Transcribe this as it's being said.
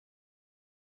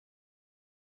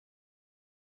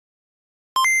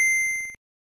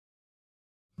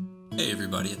Hey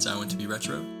everybody, it's I Want to Be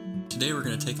Retro. Today we're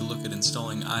going to take a look at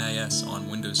installing IIS on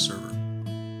Windows Server.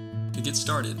 To get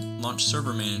started, launch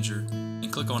Server Manager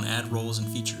and click on Add Roles and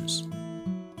Features.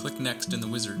 Click Next in the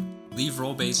wizard. Leave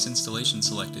Role-Based Installation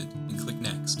selected and click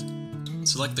Next.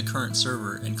 Select the current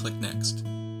server and click Next.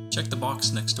 Check the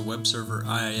box next to Web Server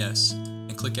IIS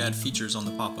and click Add Features on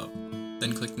the pop-up,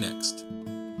 then click Next.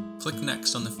 Click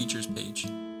Next on the Features page.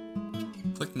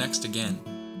 Click Next again,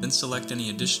 then select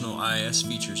any additional IIS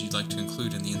features you'd like to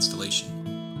include in the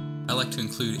installation. I like to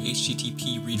include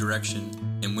HTTP redirection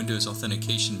and Windows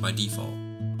authentication by default.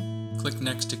 Click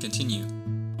Next to continue,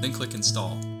 then click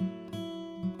Install.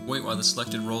 Wait while the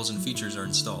selected roles and features are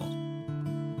installed.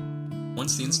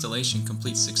 Once the installation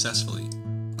completes successfully,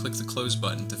 click the Close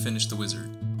button to finish the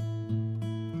wizard.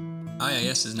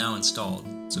 IIS is now installed,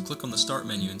 so click on the Start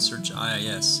menu and search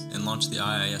IIS and launch the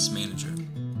IIS Manager.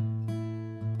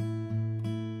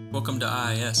 Welcome to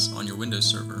IIS on your Windows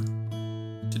server.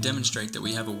 To demonstrate that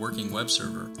we have a working web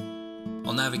server,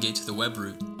 I'll navigate to the web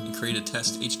root and create a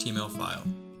test HTML file.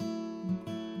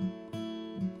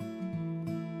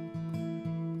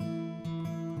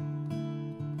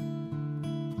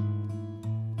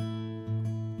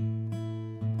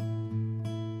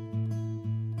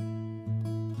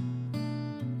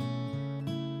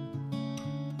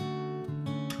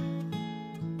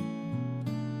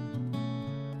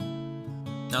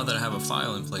 Now that I have a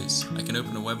file in place, I can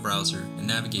open a web browser and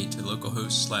navigate to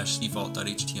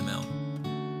localhost/default.html.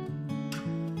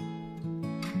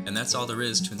 And that's all there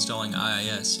is to installing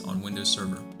IIS on Windows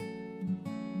Server.